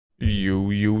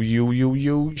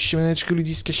Siemaneczko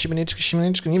ludziska,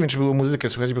 siemaneczko. Nie wiem, czy było muzykę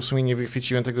słychać, bo w sumie nie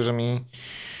wychwyciłem tego, że mi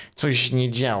coś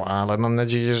nie działa, ale mam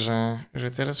nadzieję,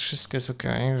 że teraz wszystko jest ok,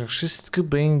 że wszystko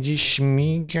będzie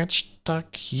śmigać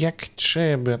tak jak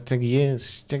trzeba. Tak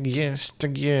jest.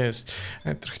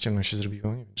 Trochę ciemno się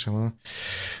zrobiło, nie wiem czemu.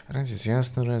 Raz jest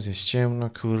jasno, raz jest ciemno,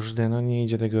 kurde, no nie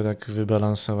idzie tego tak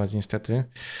wybalansować niestety.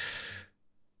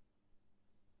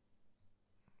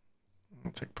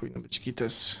 Tak powinno być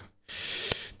gites.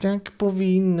 Tak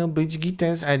powinno być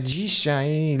gites, a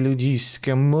dzisiaj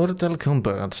ludziska Mortal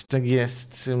Kombat. Tak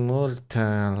jest,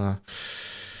 Mortal.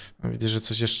 Widzę, że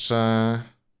coś jeszcze...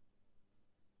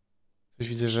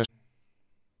 Widzę, że...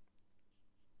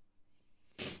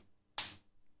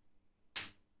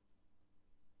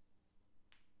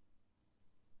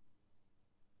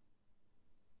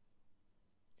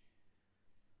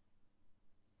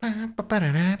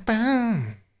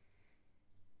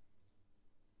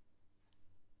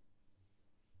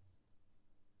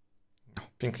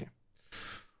 Pięknie.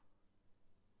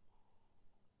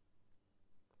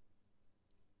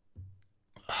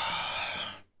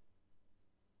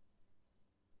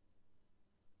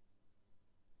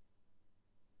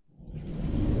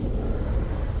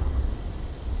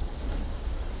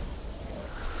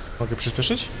 Mogę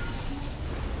przyspieszyć?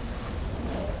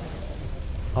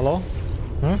 Halo?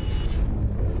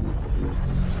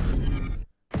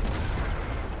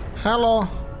 Halo?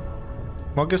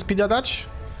 Mogę speeda dać?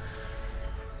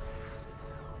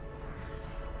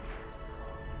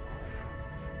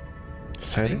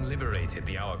 Serio?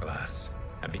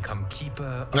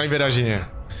 Najwyraźniej nie.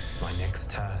 My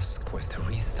next task was to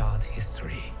restart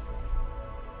history.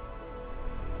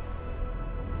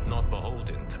 Not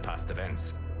beholden to past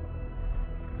events.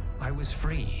 I was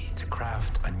free to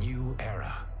craft a new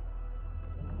era.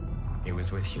 It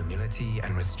was with humility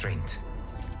and restraint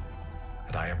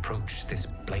that I approached this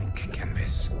blank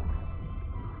canvas.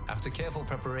 After careful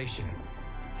preparation,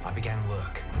 I began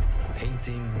work,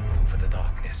 painting over the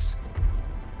darkness.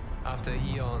 After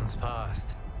eons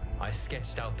passed, I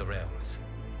sketched out the realms.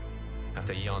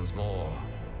 After eons more,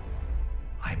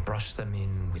 I brushed them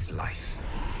in with life.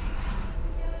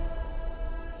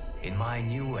 In my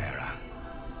new era,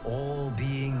 all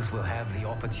beings will have the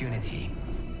opportunity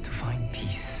to find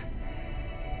peace.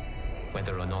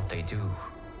 Whether or not they do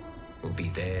will be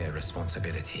their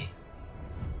responsibility.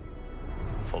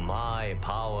 For my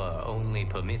power only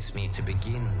permits me to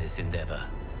begin this endeavor.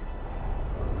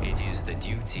 It is the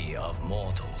duty of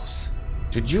mortals.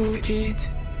 The duty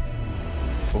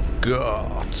of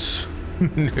gods.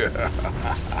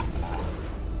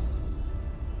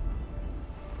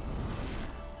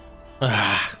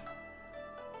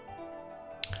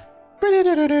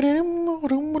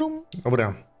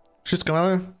 Dobra, wszystko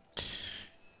mamy.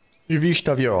 I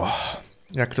wiśta wio,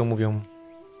 jak to mówią.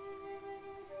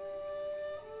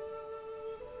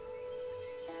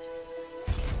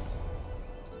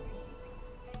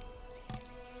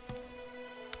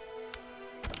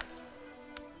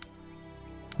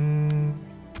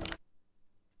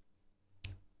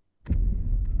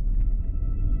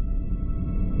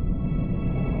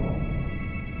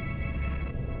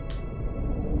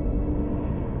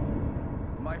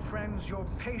 Your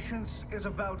patience is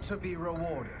about to be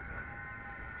rewarded,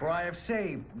 for I have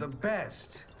saved the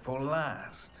best for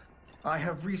last. I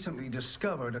have recently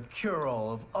discovered a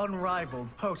cure-all of unrivaled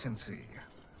potency.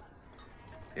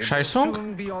 It will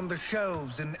soon be on the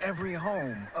shelves in every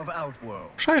home of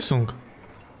Outworld. Scheißung.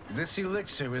 This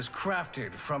elixir is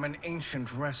crafted from an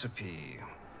ancient recipe.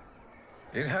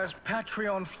 It has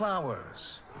Patreon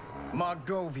flowers,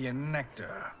 Margovian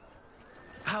nectar,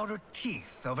 powdered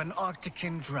teeth of an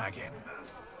Arctican dragon.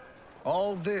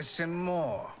 All this and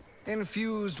more,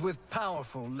 infused with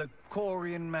powerful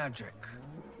Licorian magic.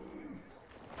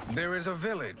 There is a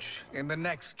village in the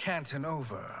next canton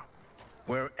over,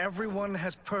 where everyone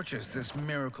has purchased this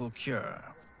miracle cure.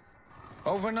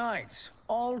 Overnight,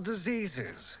 all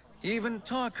diseases, even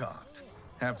Tarkat,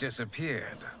 have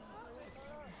disappeared.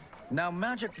 Now,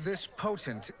 magic this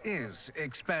potent is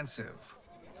expensive.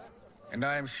 And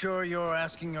I am sure you're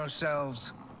asking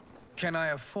yourselves, can I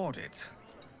afford it?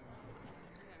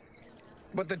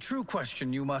 But the true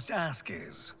question you must ask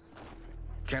is,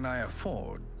 can I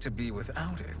afford to be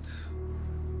without it?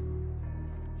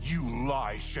 You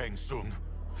lie, Shang Tsung.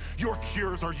 Your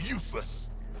cures are useless.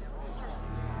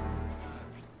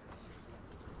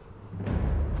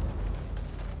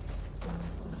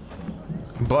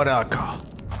 Baraka.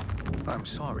 I'm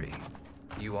sorry.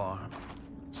 You are?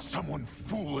 Someone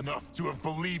fool enough to have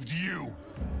believed you.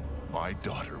 My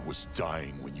daughter was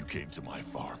dying when you came to my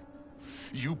farm.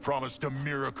 You promised a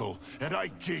miracle, and I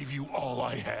gave you all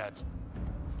I had.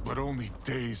 But only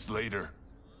days later,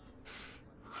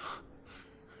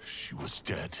 she was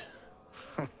dead.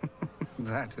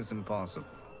 That is impossible.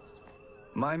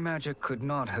 My magic could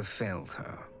not have failed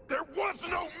her. There was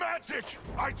no magic!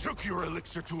 I took your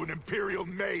elixir to an Imperial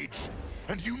mage,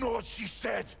 and you know what she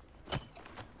said?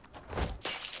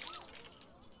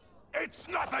 It's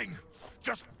nothing!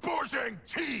 Just bourgeois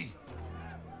tea!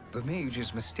 The mage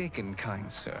is mistaken,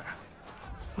 kind sir.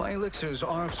 My elixirs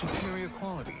are of superior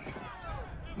quality.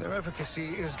 Their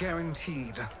efficacy is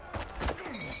guaranteed.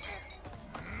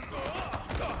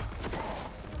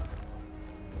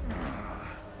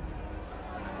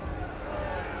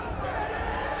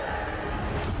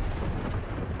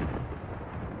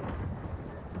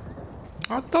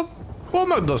 A to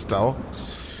Łomek dostał.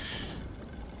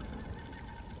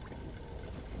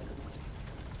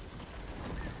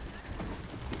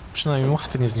 Przynajmniej mu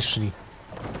chaty nie zniszczyli.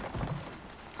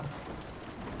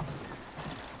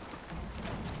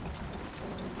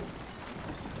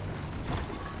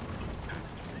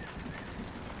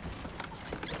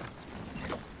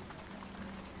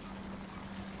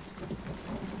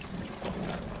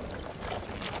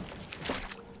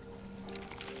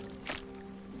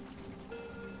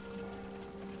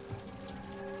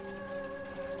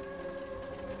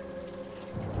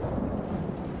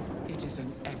 It is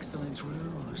an excellent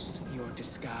ruse, your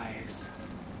disguise.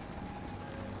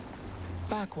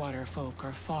 Backwater folk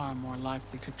are far more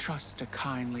likely to trust a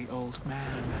kindly old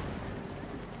man.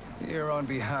 Here on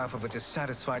behalf of a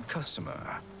dissatisfied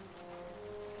customer.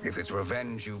 If it's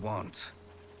revenge you want,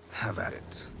 have at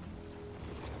it.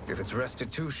 If it's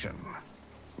restitution,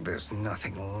 there's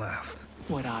nothing left.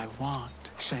 What I want,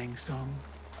 Shang Tsung,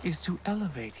 is to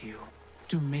elevate you,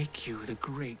 to make you the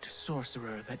great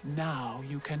sorcerer that now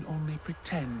you can only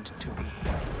pretend to be.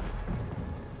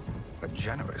 A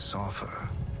generous offer.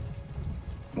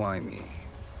 Why me?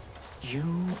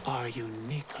 You are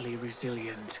uniquely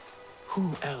resilient.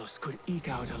 Who else could eke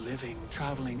out a living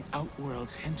traveling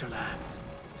Outworld's hinterlands,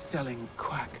 selling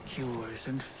quack cures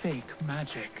and fake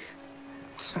magic?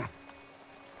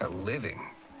 A living?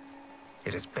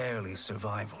 It is barely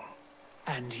survival.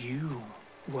 And you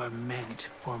were meant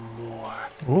for more.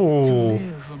 Ooh. To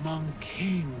live among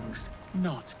kings,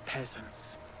 not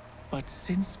peasants. But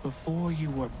since before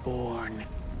you were born,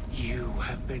 you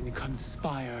have been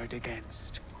conspired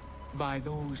against by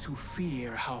those who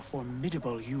fear how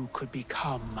formidable you could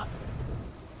become.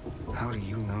 How do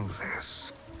you know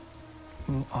this?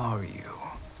 Who are you?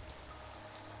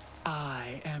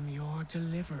 I am your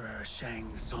deliverer,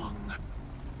 Shang Tsung.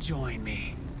 Join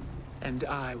me, and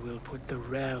I will put the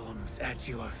realms at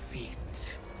your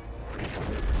feet.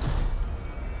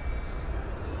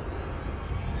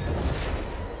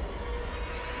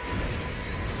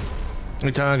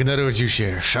 I tak narodził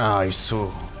się Shang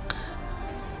Tsung.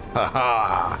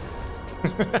 Haha.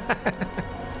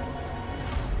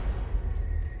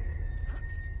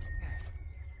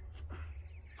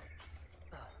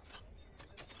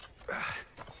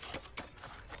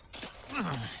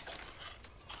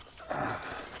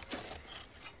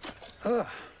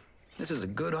 This is a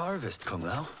good harvest, Kung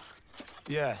Lao.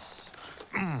 Yes.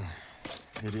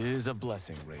 It is a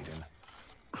blessing, Raiden.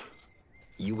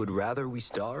 You would rather we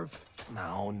starve?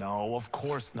 No, of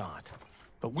course not.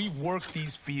 But we've worked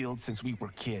these fields since we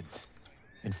were kids.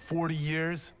 In 40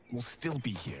 years, we'll still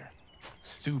be here.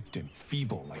 Stooped and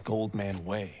feeble like Old Man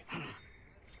Wei.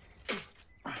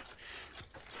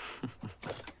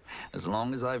 As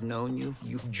long as I've known you,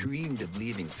 you've dreamed of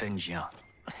leaving Fengjian.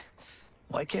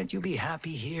 Why can't you be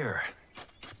happy here?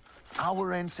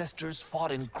 Our ancestors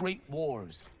fought in great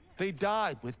wars. They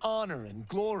died with honor and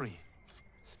glory.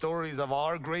 Stories of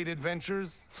our great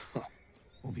adventures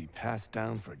will be passed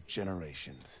down for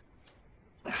generations.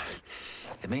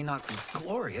 It may not be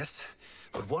glorious,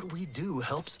 but what we do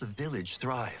helps the village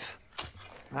thrive.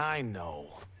 I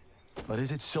know. But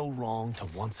is it so wrong to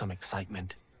want some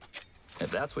excitement? If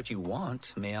that's what you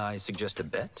want, may I suggest a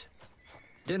bet?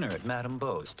 Dinner at Madame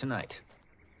Beau's tonight.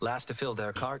 Last to fill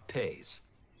their cart pays.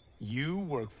 You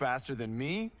work faster than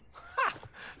me? Ha!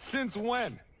 Since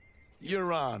when?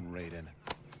 You're on, Raiden.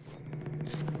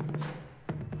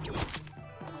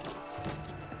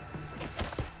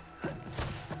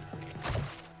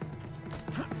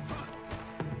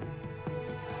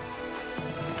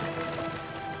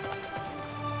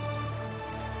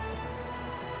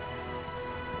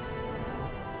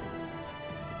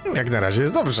 Jak na razie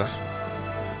jest dobrze.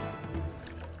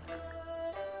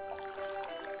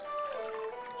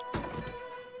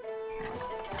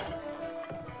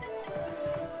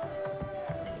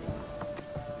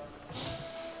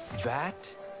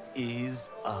 That is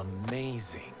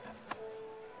amazing.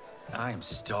 I am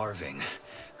starving.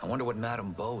 I wonder what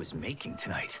Madame Beau is making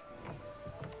tonight.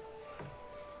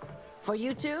 For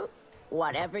you two,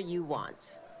 whatever you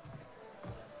want.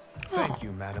 Thank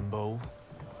you, Madame Beau.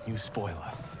 You spoil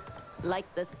us.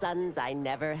 Like the sons I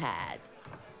never had.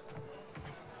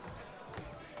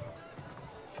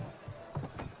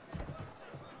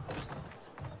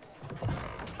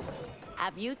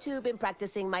 Have you two been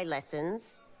practicing my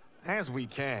lessons? As we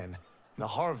can. The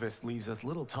harvest leaves us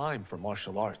little time for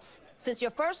martial arts. Since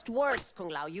your first words, Kung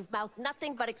Lao, you've mouthed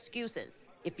nothing but excuses.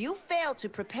 If you fail to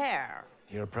prepare...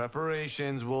 Your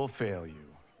preparations will fail you.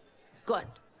 Good.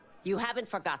 You haven't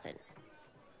forgotten.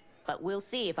 But we'll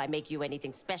see if I make you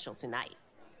anything special tonight.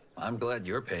 I'm glad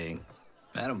you're paying.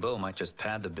 Madame Beau might just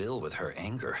pad the bill with her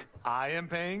anger. I am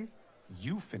paying?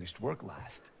 You finished work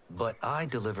last. But I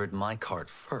delivered my cart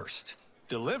first.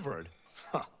 Delivered?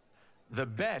 Huh. The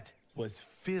bet was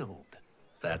filled.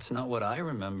 That's not what I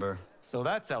remember. So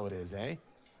that's how it is, eh?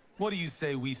 What do you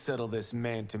say we settle this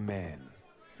man to man?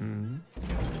 Hmm?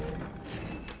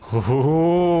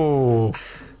 Oh.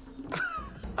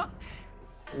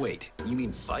 Wait, you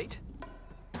mean fight?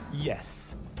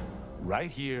 Yes.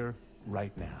 Right here,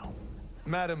 right now.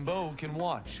 Madame Beau can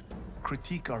watch,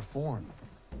 critique our form.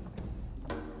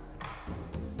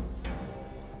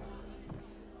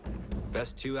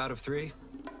 Best 2 out of 3?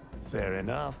 Fair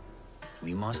enough.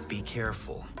 We must be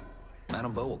careful.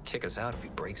 Madame Beau will kick us out if we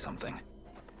break something.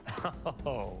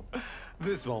 Oh,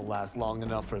 this won't last long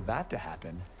enough for that to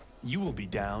happen. You will be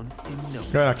down in no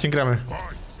time. Dobra, kim gramy?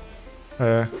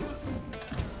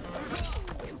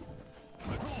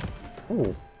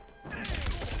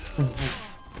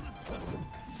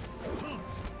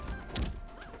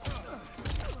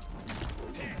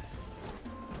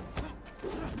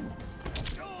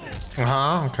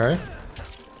 Aha, okej.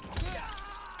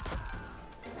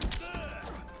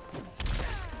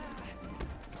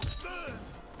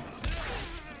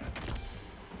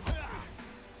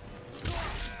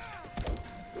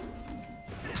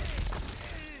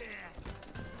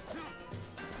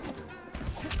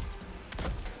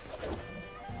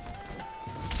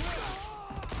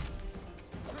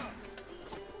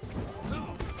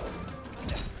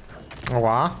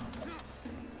 Ła.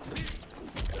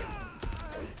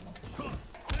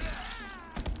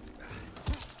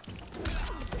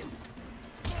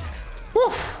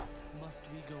 Must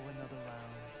we go another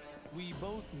round? We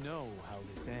both know how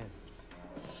this ends.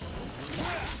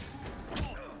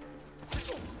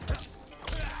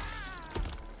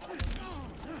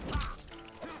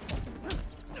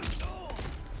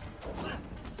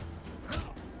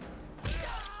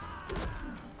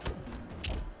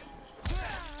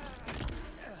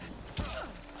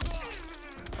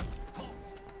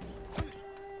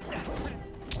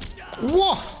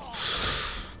 Ło!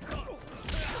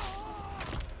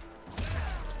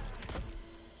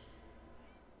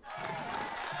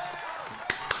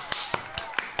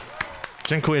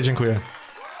 Dziękuję, dziękuję.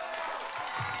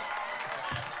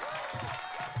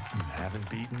 You haven't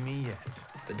beaten me yet.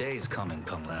 The day's coming,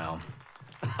 Kung Lao.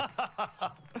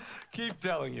 Keep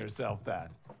telling yourself that.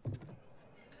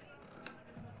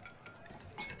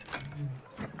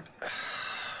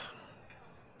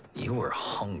 You were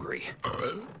hungry.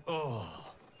 Oh.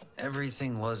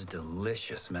 Everything was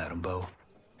delicious, Madame Beau.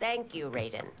 Thank you,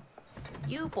 Raiden.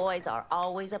 You boys are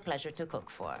always a pleasure to cook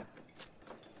for.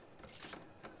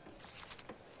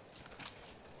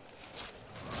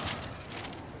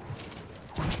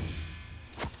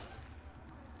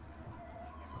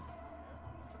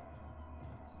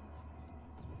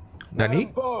 Danny?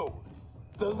 Beau,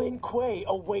 the Lin Kuei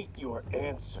await your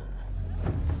answer.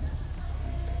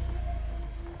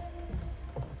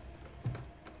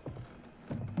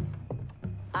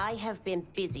 I have been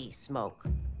busy, Smoke.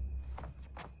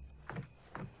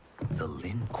 The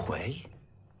Lin Kuei?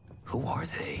 Who are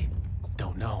they?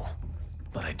 Don't know,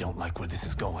 but I don't like where this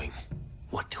is going.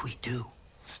 What do we do?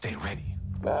 Stay ready.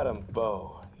 Madame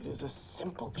Beau, it is a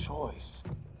simple choice.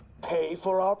 Pay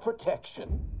for our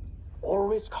protection, or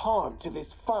risk harm to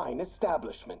this fine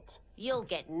establishment. You'll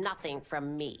get nothing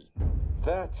from me.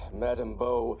 That, Madame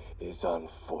Beau, is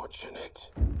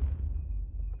unfortunate.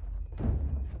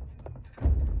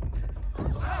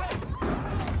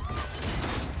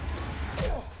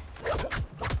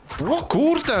 O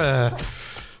kurde!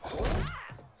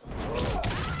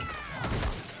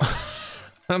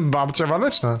 Babcia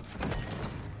waleczna.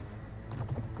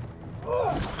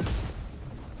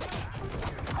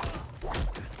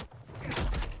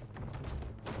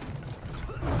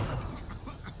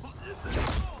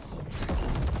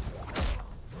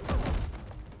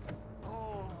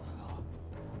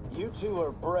 You two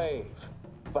are brave,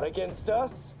 But against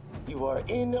us, you are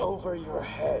in over your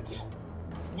head.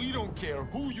 We don't care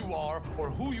who you are or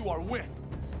who you are with.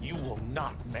 You will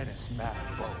not menace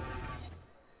Madame Bo.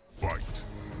 Fight.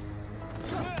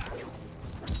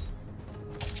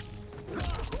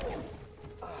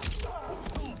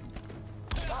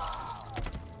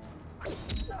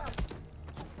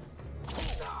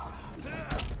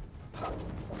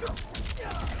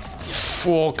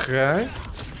 Okej.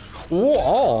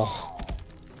 Wow.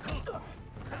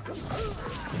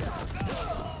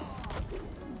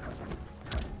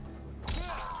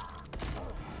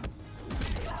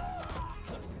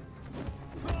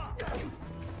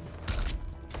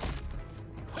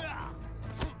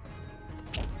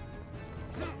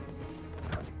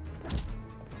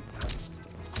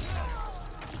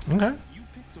 Okay.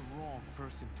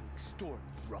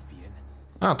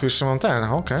 A, tu jeszcze mam ten,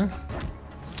 okej.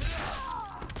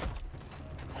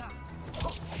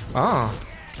 A.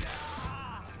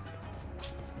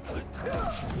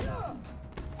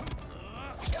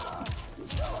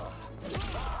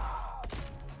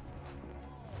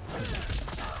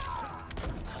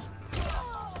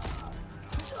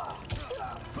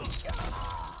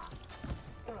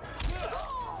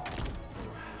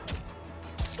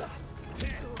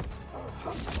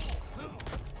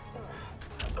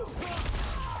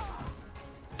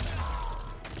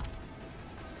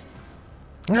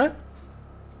 Okay.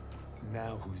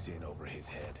 Now who's in over his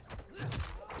head?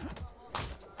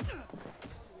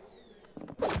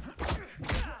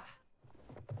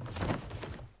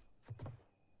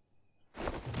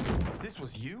 This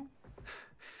was you?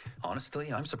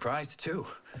 Honestly, I'm surprised too.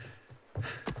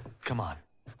 Come on,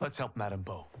 let's help Madame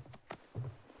Bo.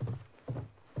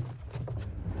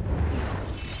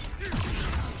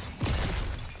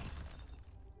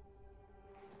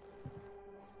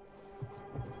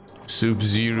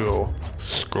 Sub-Zero.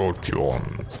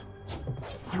 Scorpion.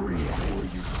 Free where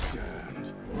you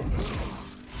stand.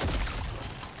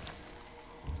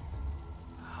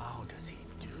 How does he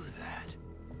do that?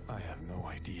 I have no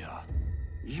idea.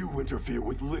 You interfere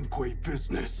with Lin Kuei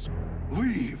business.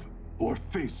 Leave or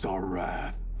face our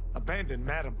wrath. Abandon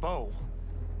Madame Bo?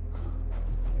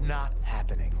 Not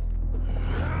happening.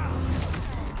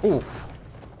 Oof.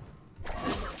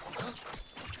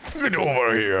 Get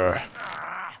over here.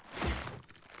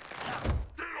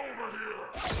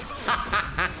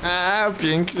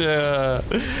 Pięknie.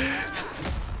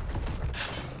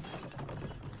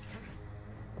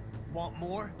 Want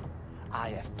more? I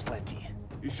have plenty.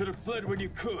 You should have fled when you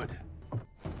could.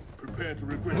 Prepare to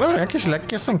regret. No, jakieś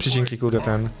lekkie są przecinki, kurde,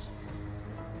 ten.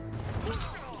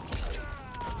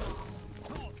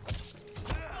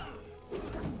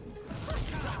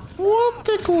 What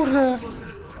ty, kurde?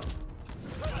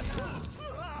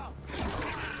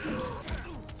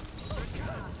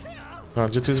 A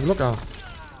gdzie tu jest bloka?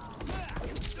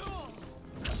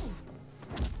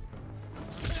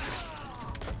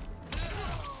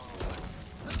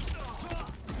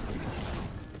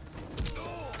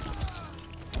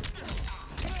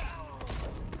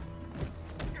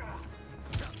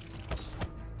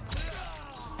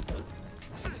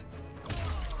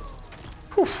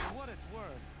 What it's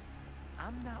worth,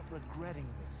 I'm not regretting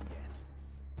this yet.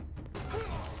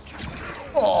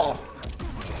 O!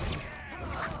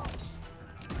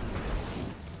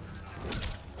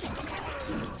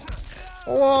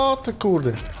 O, ty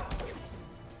kurde.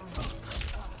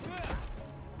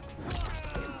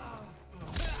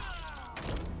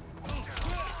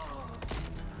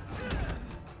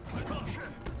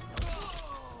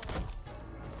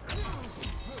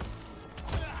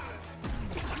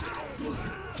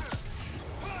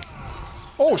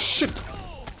 Oh shit!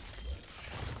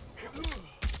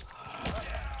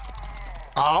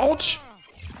 Ouch!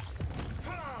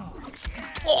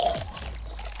 Oh!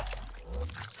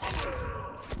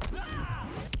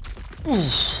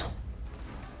 Oof.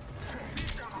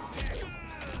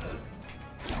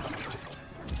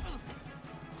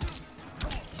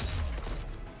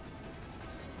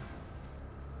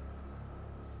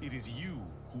 It is you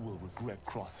who will regret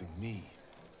crossing me.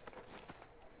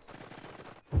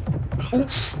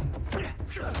 Oof.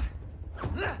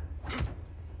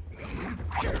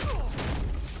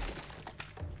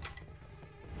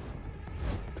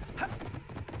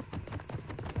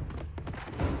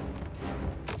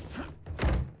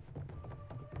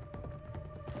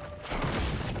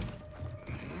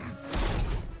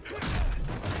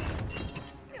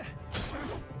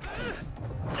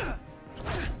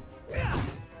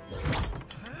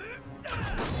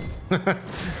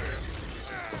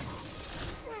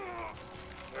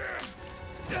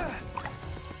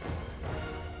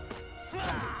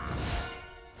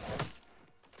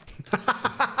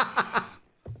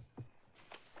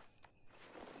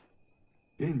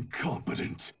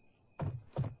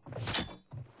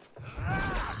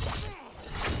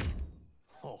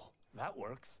 that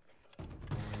works.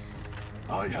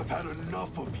 I have had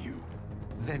enough of you.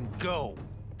 Then go,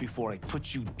 before I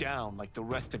put you down like the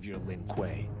rest of your Lin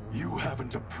Kuei. You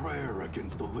haven't a prayer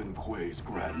against the Lin Kuei's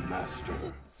Grand Master.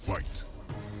 Fight.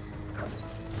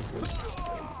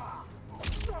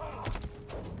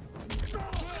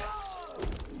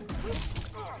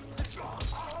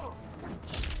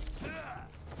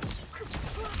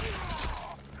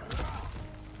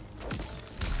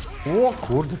 O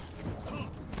kurde.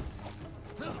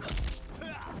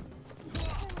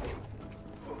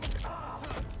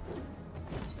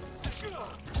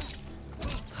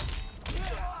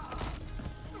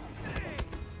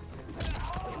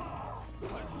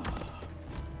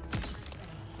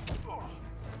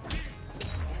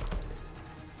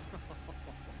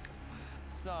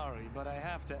 Sorry, but I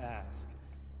have to ask.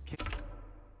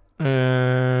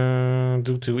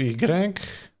 Due to Y.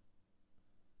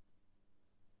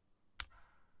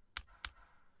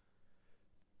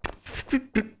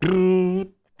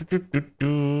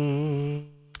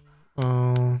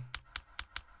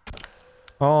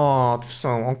 O, to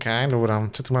są, okej, dobra.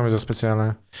 Co tu mamy za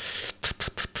specjalne?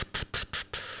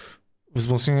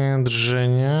 Wzmocnienie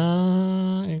drżenia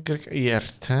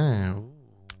YRT.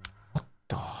 What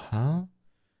the hell?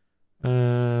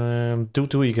 Due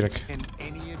to Y.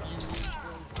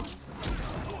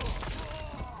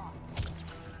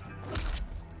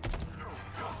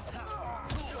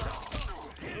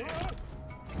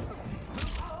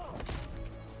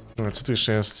 Dobra, co tu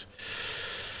jeszcze jest?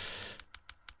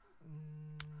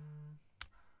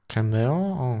 Cameo?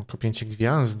 O, kopięcie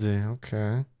gwiazdy,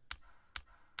 okej.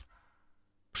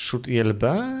 Przód ILB?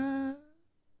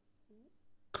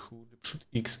 Kurde, przód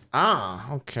X. A,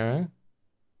 okej.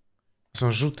 To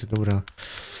są rzuty, dobra.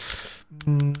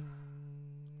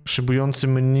 Szybujący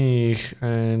mnich.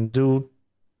 Dół,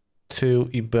 tył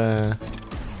i B.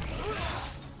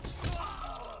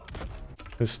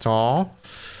 To jest to.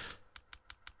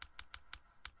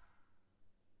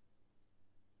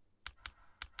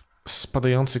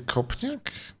 Spadający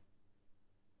kopniak?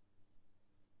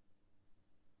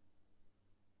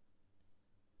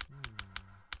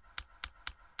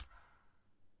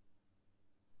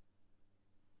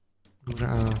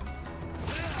 Góra.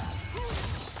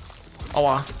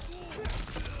 Oła.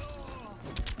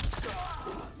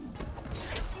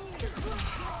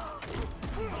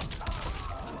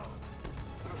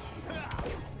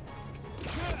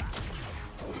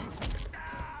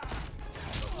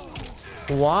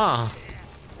 Wow.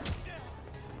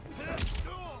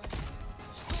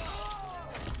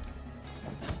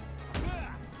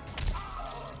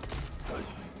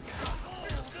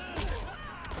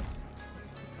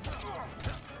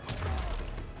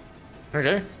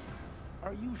 Okay.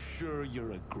 Are you sure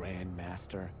you're a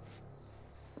grandmaster?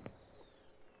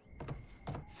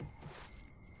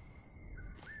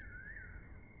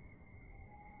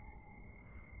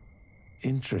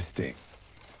 Interesting.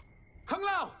 Kung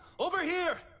Lao, over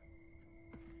here!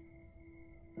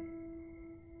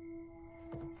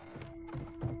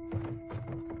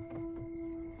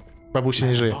 Babuś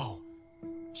nie żyje. Oh,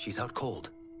 she's out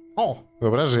cold. O,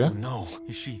 dobra, żyje. No,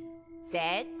 is she?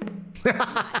 Dead?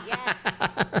 Yeah.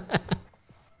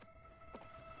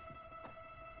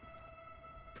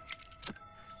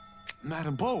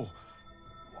 Madam Bo,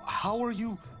 how are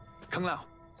you? Kung Lao.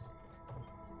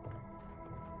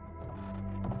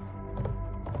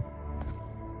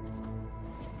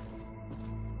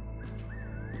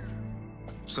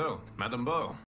 So, Madame Bo,